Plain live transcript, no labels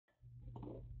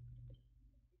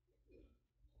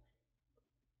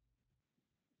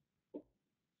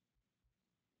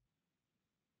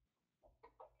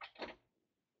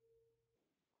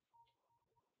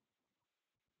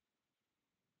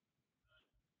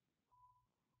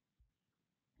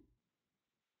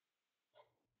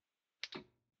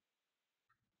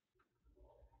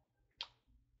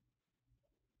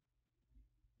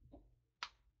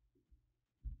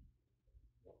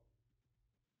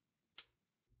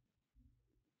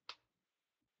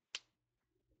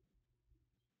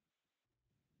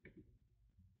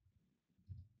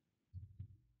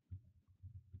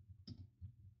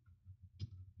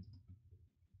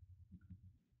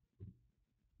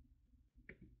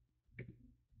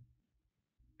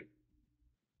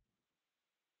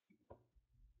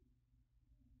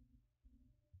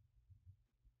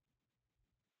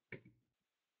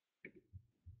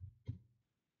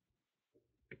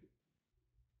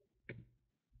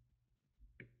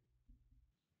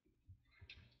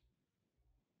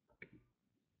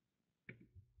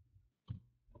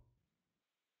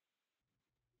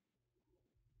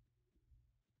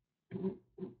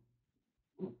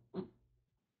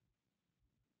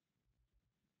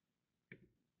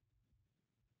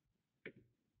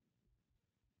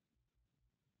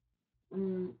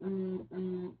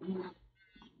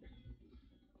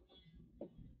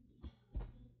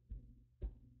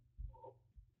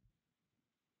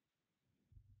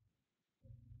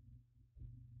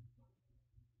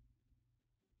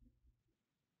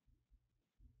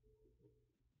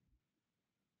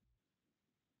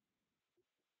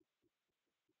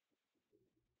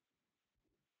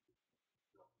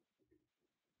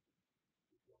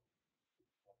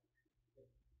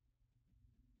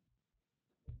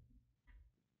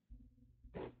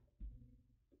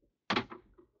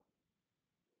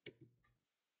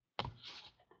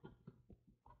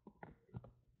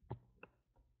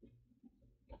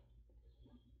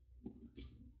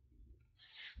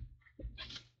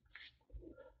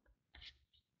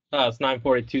It's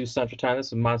 9:42 Central Time. This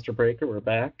is Monster Breaker. We're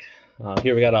back.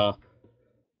 Here we got a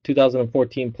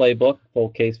 2014 Playbook, full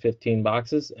case, 15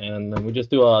 boxes, and then we just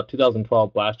do a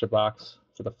 2012 blaster box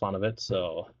for the fun of it.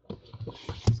 So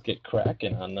let's get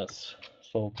cracking on this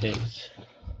full case.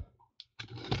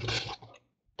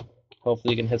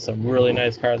 Hopefully you can hit some really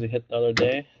nice cards we hit the other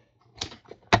day.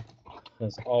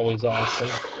 That's always awesome.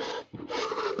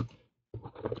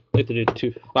 I like to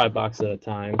do 5 boxes at a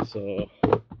time, so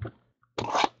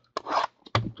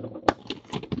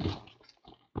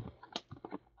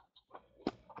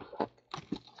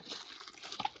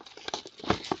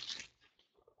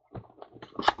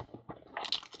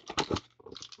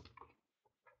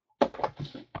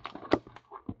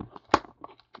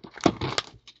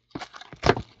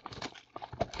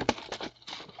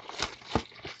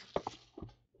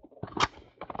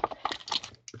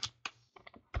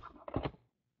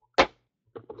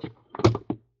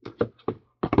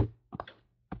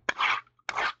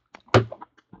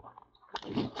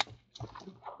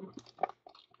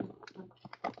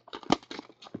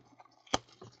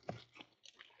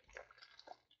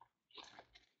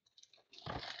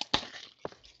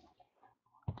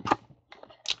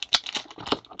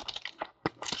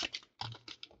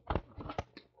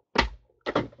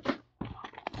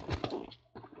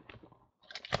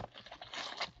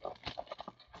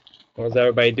how's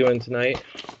everybody doing tonight?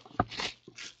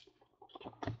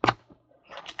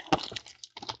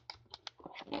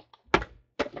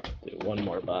 Do one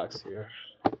more box here.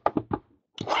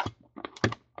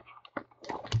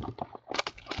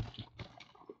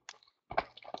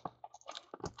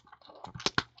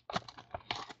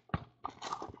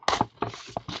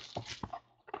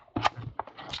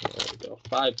 There we go.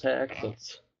 5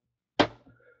 packs.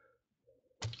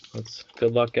 That's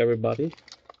good luck, everybody.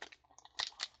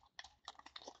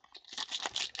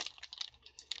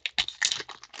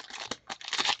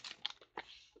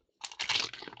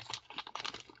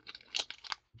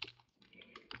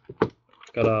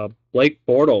 Got a Blake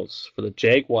Bortles for the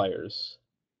Jaguars.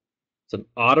 It's an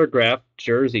autographed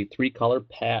jersey, 3-color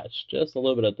patch. Just a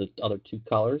little bit of the other 2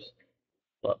 colors.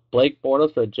 But Blake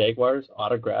Bortles for the Jaguars,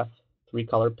 autographed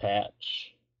 3-color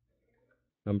patch.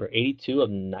 Number 82 of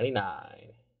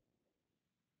 99.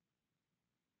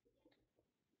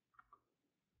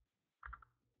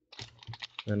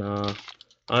 And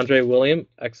Andre Williams,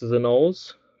 X's and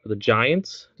O's for the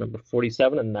Giants. Number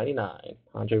 47 of 99.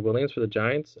 Andre Williams for the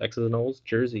Giants, X's and O's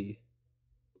jersey.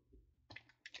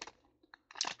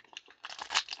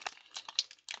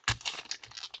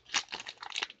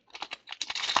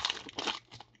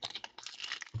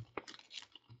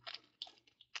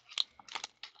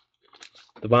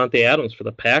 Devontae Adams for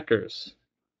the Packers.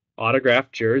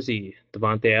 Autographed jersey.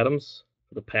 Devontae Adams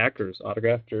for the Packers.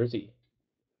 Autographed jersey.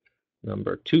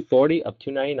 Number 240 of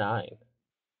 299.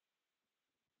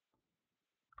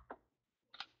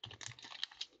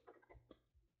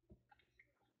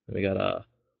 We got a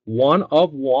 1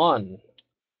 of 1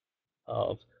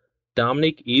 of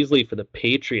Dominique Easley for the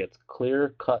Patriots.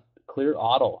 Clear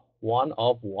auto. 1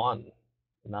 of 1.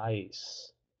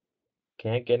 Nice.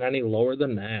 Can't get any lower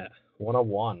than that. 1 of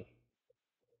 1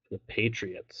 for the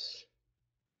Patriots.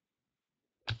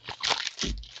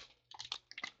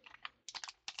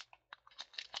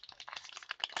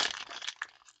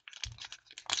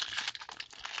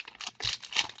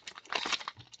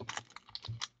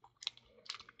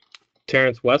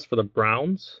 Terrence West for the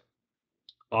Browns.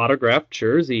 Autographed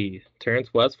jersey.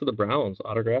 Terrence West for the Browns.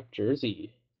 Autographed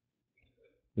jersey.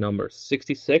 Number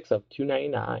 66 of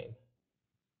 299.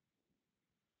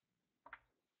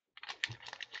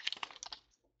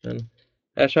 And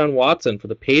Deshaun Watson for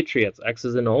the Patriots.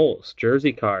 X's and O's.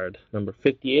 Jersey card. Number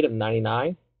 58 of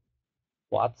 99.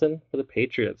 Watson for the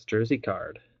Patriots. Jersey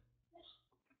card.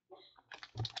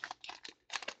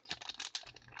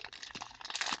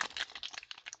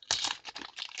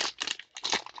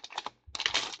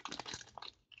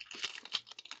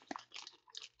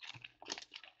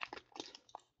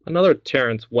 Another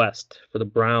Terrence West for the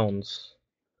Browns.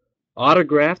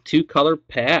 Autographed 2-color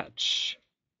patch.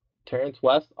 Terrence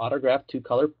West autographed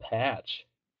 2-color patch.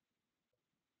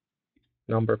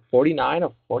 Number 49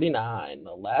 of 49,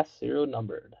 the last 0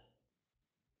 numbered.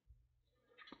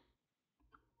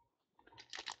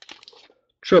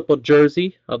 Triple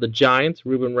jersey of the Giants,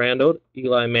 Ruben Randle,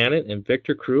 Eli Manning, and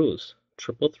Victor Cruz.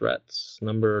 Triple threats,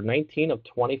 number 19 of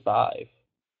 25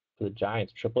 for the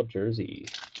Giants, triple jersey.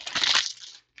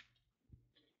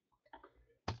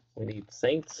 We need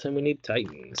Saints and we need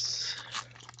Titans.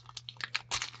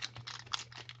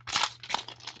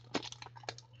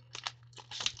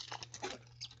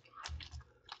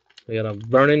 We got a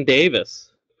Vernon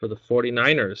Davis for the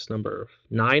 49ers, number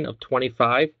 9 of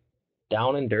 25,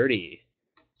 down and dirty.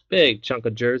 Big chunk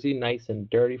of jersey, nice and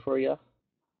dirty for you.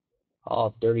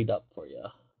 All dirtied up for you.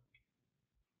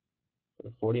 For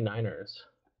the 49ers.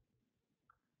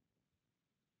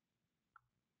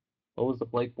 What was the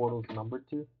Blake Bortles number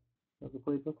 2 of the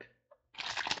playbook?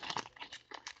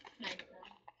 99.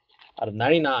 Out of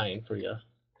 99 for you.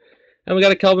 And we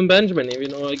got a Kelvin Benjamin, even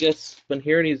though I guess been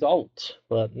hearing he's out.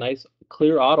 But nice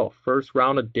clear auto, first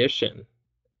round edition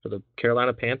for the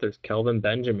Carolina Panthers, Kelvin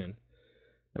Benjamin.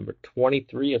 Number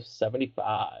 23 of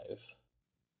 75.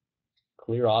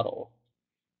 Clear auto.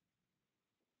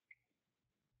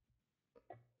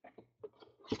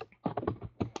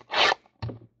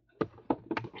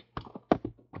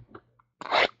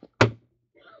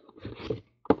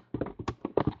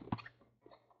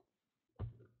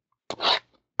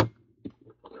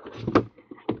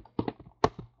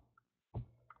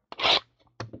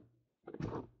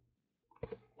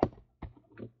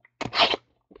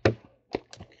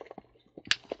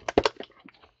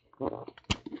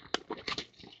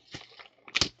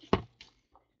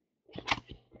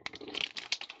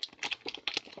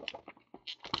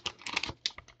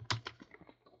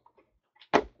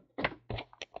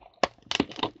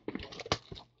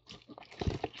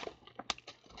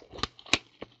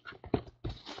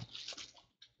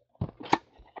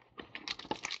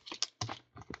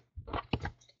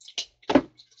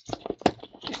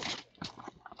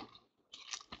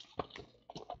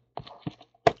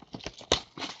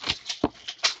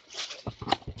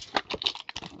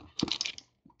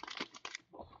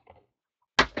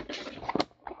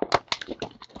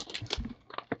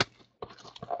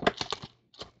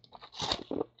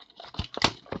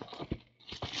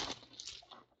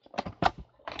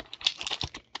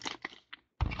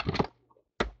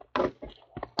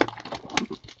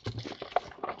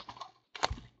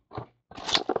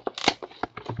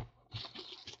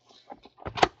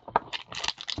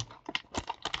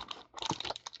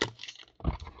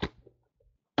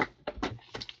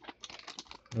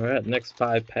 All right, next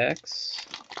 5 packs.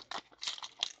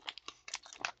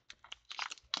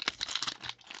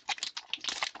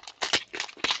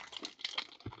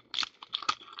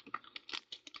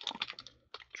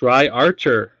 Dry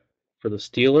Archer for the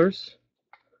Steelers.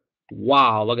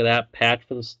 Wow, look at that patch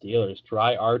for the Steelers.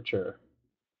 Dry Archer.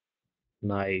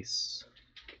 Nice.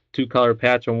 2-color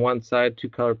patch on one side,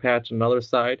 2-color patch on another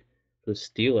side for the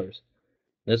Steelers.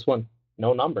 This one,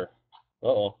 no number.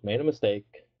 Uh-oh, made a mistake.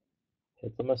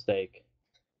 It's a mistake.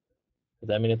 Does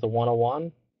that mean it's a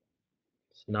 101?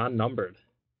 It's not numbered.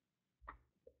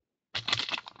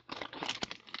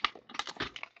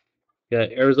 Yeah,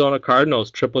 Arizona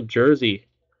Cardinals, triple jersey.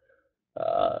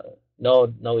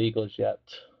 No Eagles yet.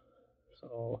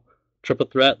 So, triple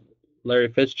threat,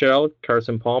 Larry Fitzgerald,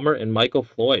 Carson Palmer, and Michael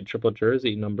Floyd, triple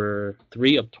jersey, number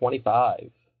 3 of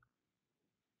 25.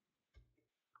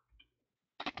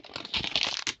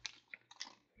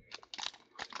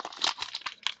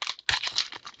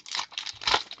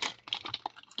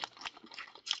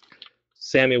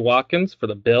 Sammy Watkins for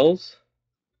the Bills.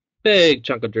 Big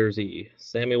chunk of jersey.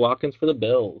 Sammy Watkins for the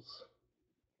Bills.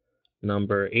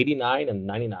 Number 89 and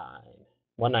 99.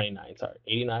 199, sorry.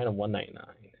 89 and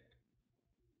 199.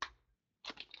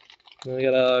 Then we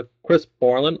got a Chris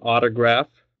Borland autograph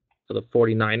for the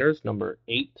 49ers. Number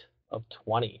 8 of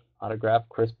 20. Autograph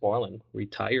Chris Borland.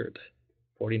 Retired.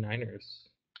 49ers.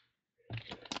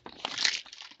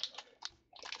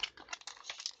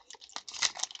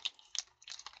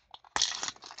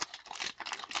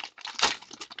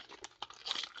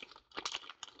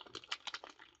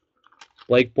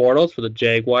 Blake Bortles for the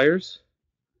Jaguars.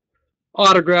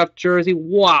 Autographed jersey.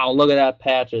 Wow, look at that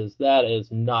patches. That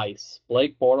is nice.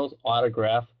 Blake Bortles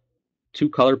autograph.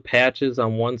 2-color patches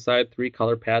on one side,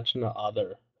 3-color patch on the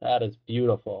other. That is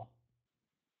beautiful.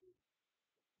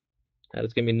 That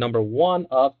is going to be number 1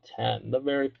 of 10. The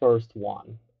very first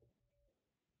one.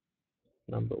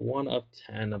 Number 1 of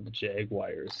 10 of the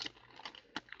Jaguars.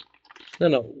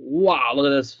 Then wow, look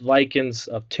at this Vikings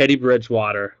of Teddy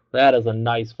Bridgewater. That is a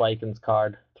nice Vikings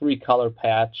card. 3-color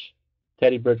patch.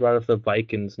 Teddy Bridgewater for the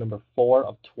Vikings, number 4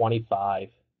 of 25.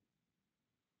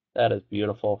 That is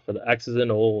beautiful for the X's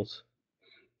and O's.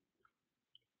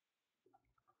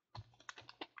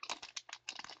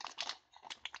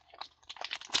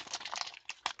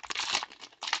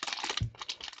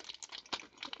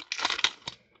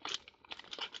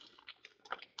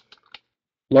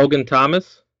 Logan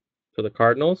Thomas for the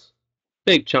Cardinals.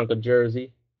 Big chunk of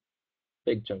jersey.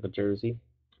 Big chunk of jersey.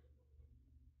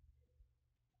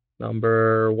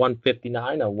 Number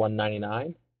 159 of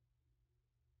 199.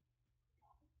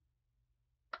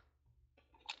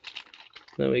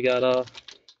 Then we got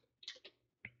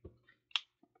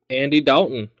Andy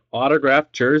Dalton,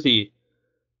 autographed jersey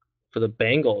for the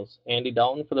Bengals. Andy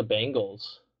Dalton for the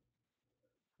Bengals.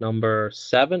 Number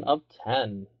 7 of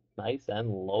 10. Nice and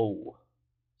low.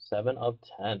 7 of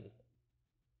 10.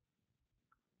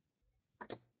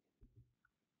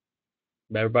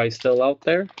 Everybody still out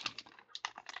there?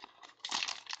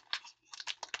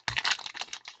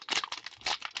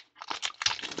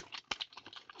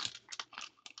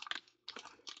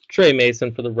 Trey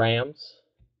Mason for the Rams.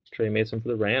 Trey Mason for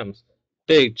the Rams.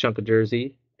 Big chunk of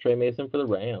jersey. Trey Mason for the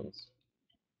Rams.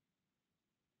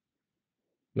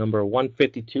 Number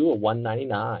 152 of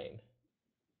 199.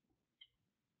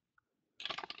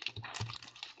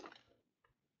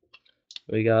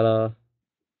 We got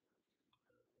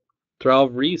Terrell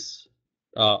Reese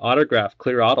autograph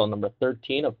clear auto, number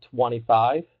 13 of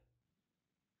 25.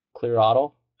 Clear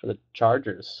auto for the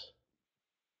Chargers.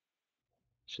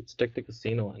 Should stick the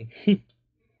casino in. You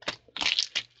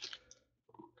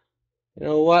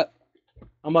know what?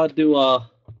 I'm gonna do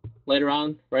later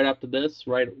on, right after this,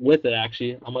 right with it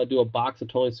actually, I'm gonna do a box of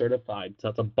Totally Certified. So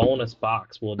that's a bonus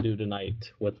box we'll do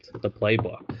tonight with the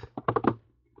playbook.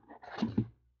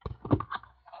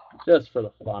 Just for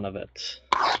the fun of it.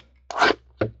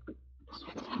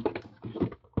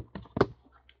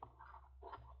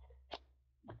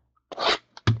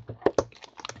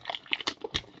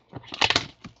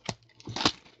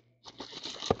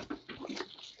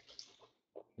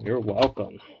 You're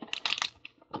welcome.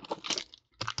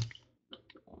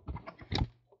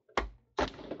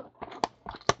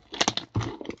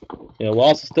 Yeah, we'll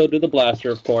also still do the blaster,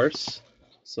 of course.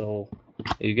 So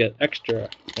you get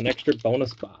an extra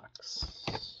bonus box.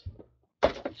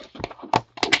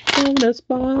 Bonus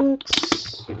box.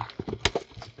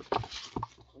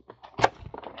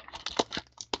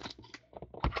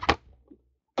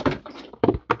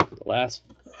 The last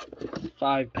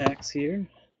 5 packs here.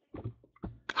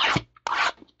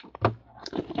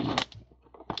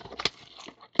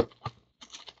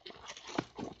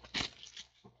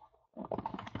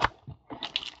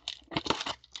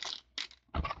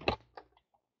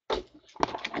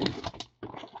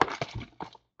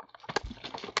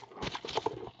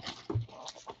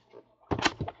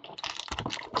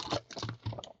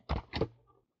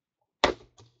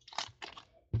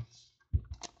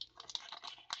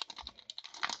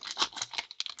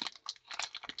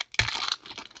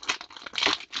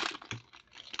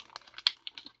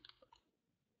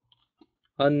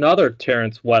 Another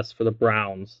Terrence West for the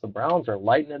Browns. The Browns are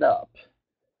lighting it up.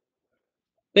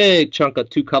 Big chunk of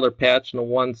 2-color patch on the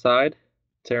one side.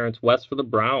 Terrence West for the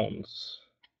Browns.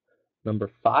 Number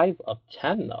 5 of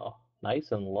 10 though.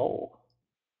 Nice and low.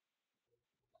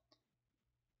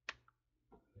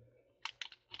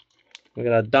 We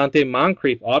got a Dante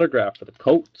Moncrief autograph for the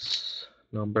Colts.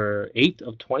 Number 8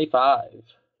 of 25.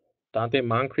 Dante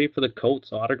Moncrief for the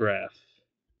Colts autograph.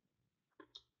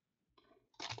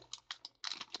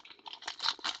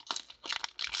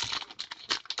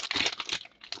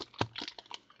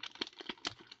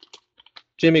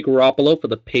 Jimmy Garoppolo for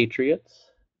the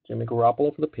Patriots. Jimmy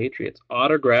Garoppolo for the Patriots.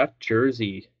 Autographed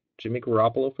jersey. Jimmy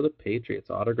Garoppolo for the Patriots.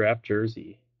 Autographed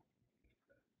jersey.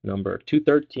 Number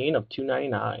 213 of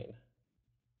 299.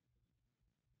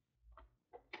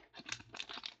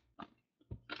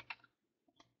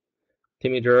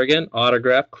 Timmy Durgan,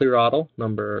 autograph, clear auto,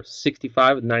 number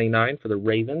 65 of 99 for the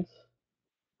Ravens.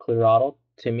 Clear auto,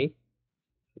 Timmy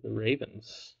for the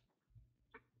Ravens.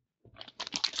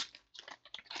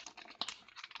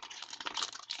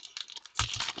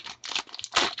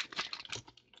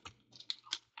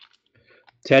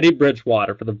 Teddy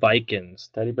Bridgewater for the Vikings.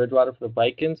 Teddy Bridgewater for the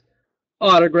Vikings.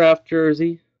 Autographed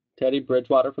jersey. Teddy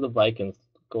Bridgewater for the Vikings.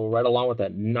 Go right along with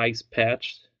that nice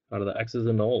patch out of the X's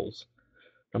and O's.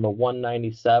 Number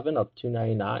 197 of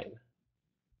 299.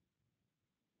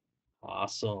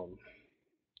 Awesome.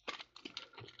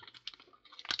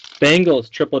 Bengals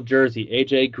triple jersey.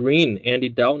 AJ Green, Andy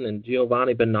Dalton, and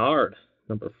Giovanni Bernard.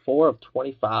 number 4 of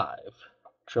 25.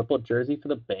 Triple jersey for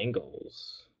the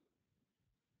Bengals.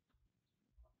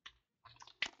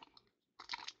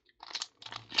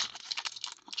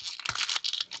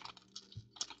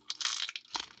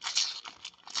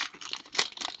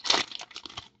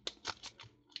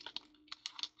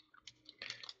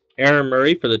 Aaron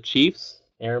Murray for the Chiefs.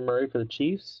 Aaron Murray for the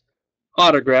Chiefs.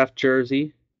 Autographed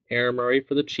jersey. Aaron Murray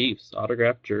for the Chiefs.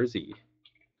 Autographed jersey.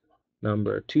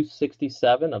 Number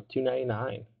 267 of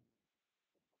 299.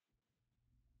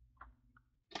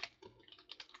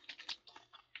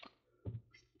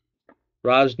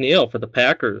 Raj Neal for the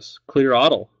Packers. Clear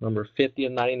auto. Number 50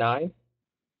 of 99.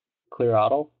 Clear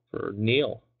auto for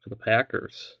Neal for the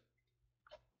Packers.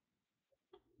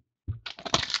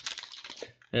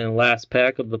 And last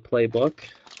pack of the playbook.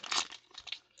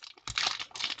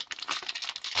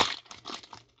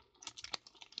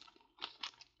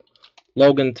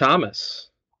 Logan Thomas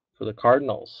for the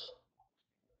Cardinals.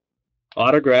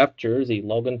 Autographed jersey.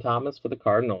 Logan Thomas for the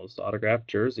Cardinals. Autographed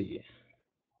jersey.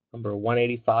 Number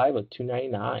 185 of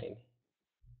 299.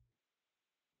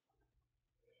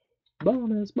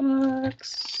 Bonus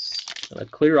box. And a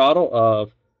clear auto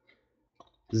of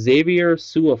Xavier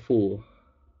Suafu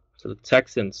for the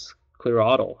Texans. Clear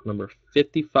auto. Number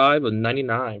 55 of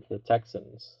 99 for the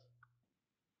Texans.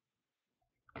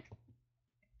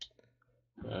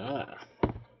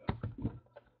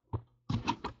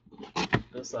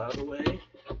 This out of the way.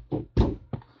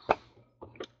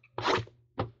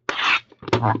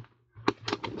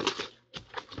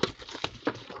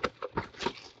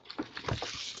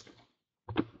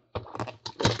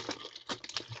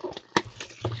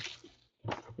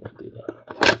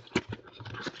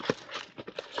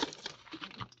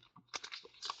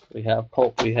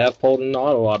 We have pulled an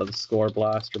auto out of the score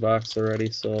blaster box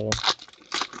already, so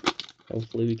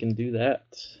hopefully we can do that.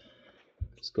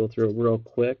 Just go through it real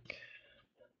quick.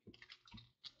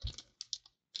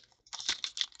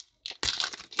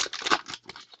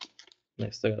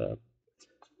 Next, I gotta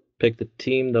pick the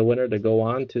team, the winner, to go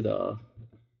on to the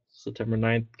September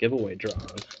 9th giveaway drawing.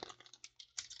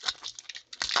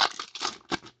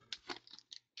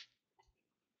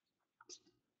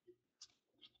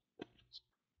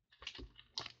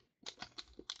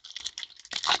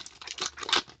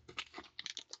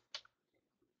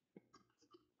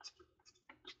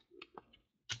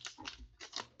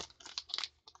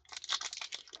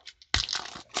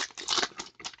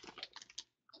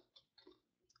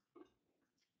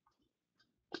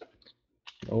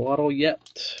 No auto yet.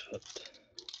 But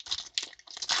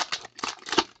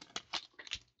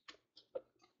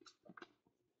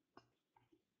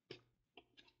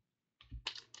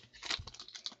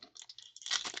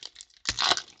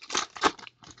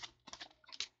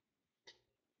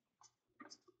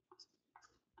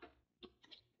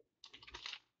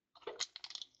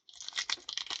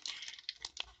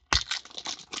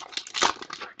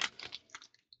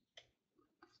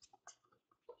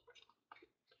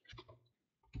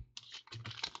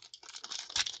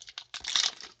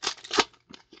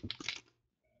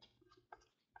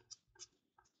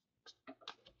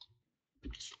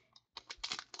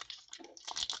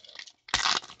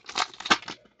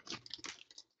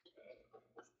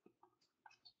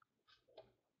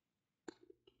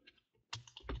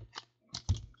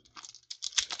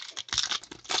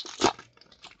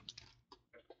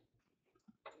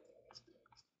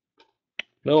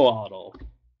no auto.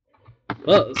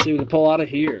 Well, let's see what we can pull out of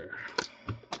here.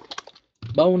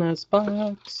 Bonus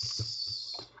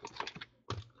box.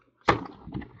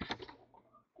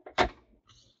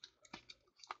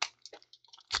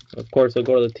 Of course, I'll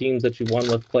go to the teams that you won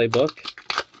with Playbook.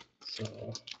 So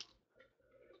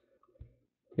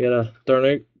we got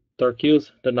a Darqueze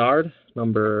Denard,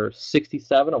 number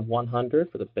 67 of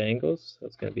 100 for the Bengals.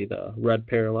 That's going to be the red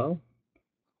parallel.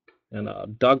 And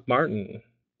Doug Martin,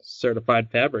 certified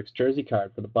fabrics jersey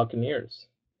card for the Buccaneers.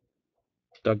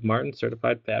 Doug Martin,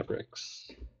 certified fabrics.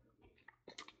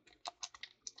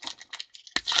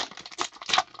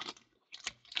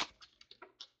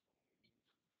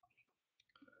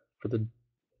 For the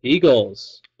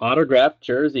Eagles, autographed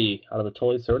jersey out of the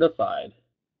Totally Certified.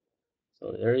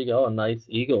 So there you go, a nice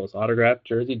Eagles autographed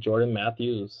jersey, Jordan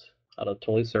Matthews, out of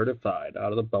Totally Certified,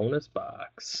 out of the bonus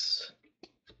box.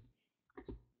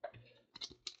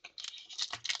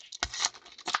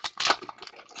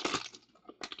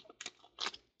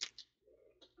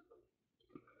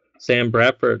 Sam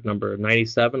Bradford, number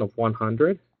 97 of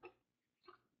 100,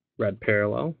 red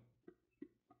parallel.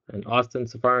 And Austin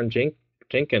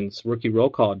Seferian-Jenkins, rookie roll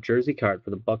call, jersey card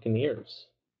for the Buccaneers.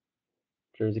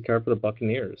 Jersey card for the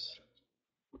Buccaneers.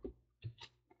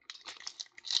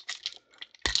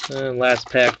 And last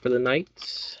pack for the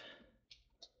night.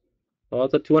 Oh,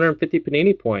 it's a 250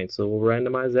 Panini point, so we'll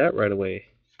randomize that right away.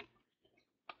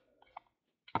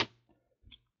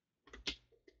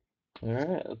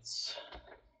 Alright, let's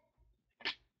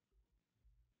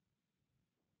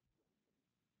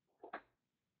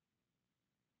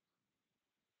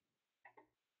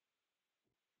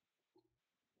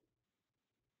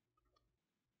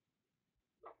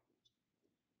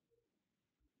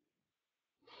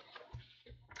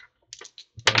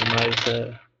randomize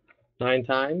that 9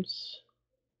 times.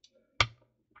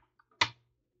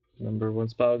 Number 1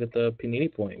 spot will get the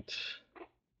Panini point.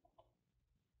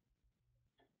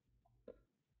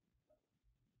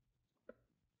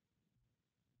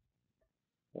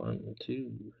 1,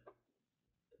 2,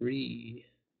 3,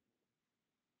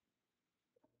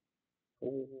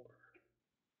 4,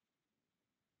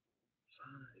 5,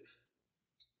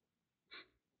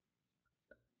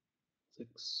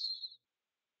 6,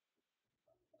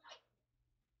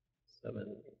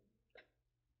 7,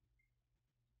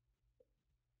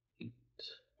 8,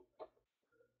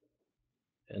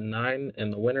 and 9.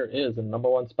 And the winner is the number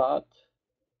 1 spot.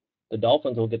 The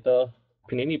Dolphins will get the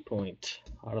Panini point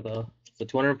out of the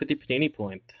 250 Panini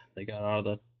point they got out of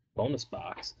the bonus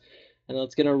box. And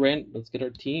let's get our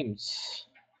teams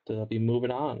to be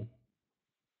moving on.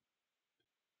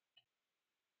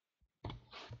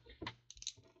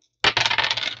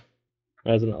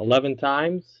 As in 11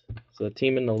 times, so the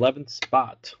team in the 11th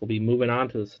spot will be moving on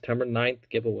to the September 9th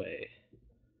giveaway.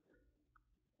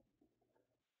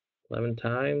 11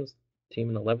 times, team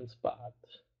in the 11th spot.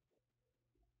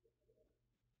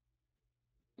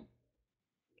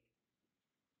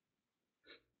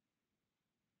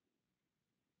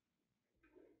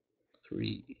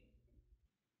 3,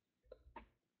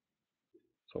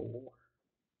 4,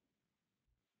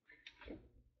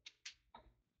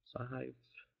 5,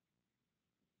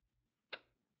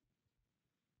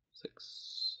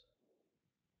 6,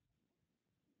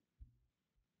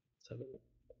 7,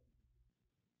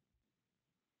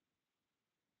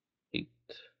 8,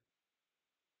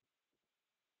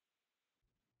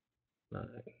 9,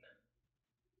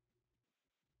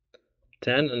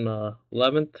 10, and the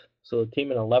 11th. So the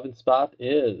team in the 11th spot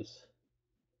is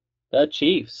the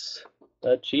Chiefs.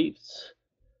 The Chiefs.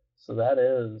 So that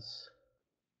is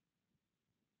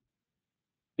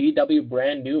BW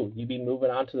brand new. You'd be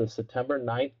moving on to the September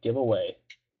 9th giveaway.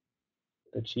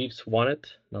 The Chiefs won it,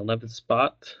 the 11th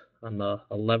spot on the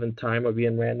 11th time of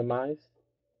being randomized.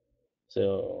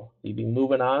 So you'd be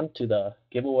moving on to the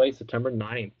giveaway September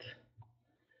 9th.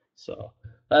 So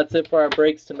that's it for our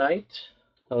breaks tonight.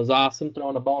 That was awesome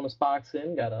throwing a bonus box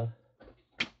in. Got a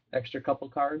extra couple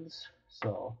cards.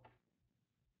 So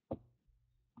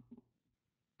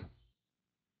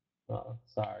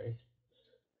sorry.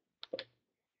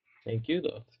 Thank you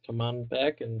though. Come on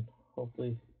back and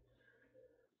hopefully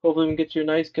we can get you a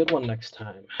nice good one next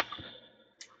time.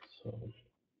 So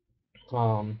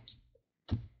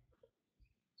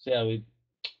yeah,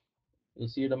 we'll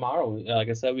see you tomorrow. Like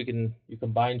I said, you can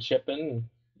combine shipping.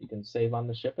 You can save on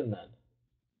the shipping then.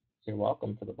 You're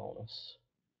welcome for the bonus.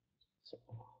 So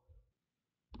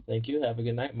thank you. Have a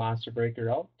good night. Monster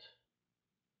Breaker out.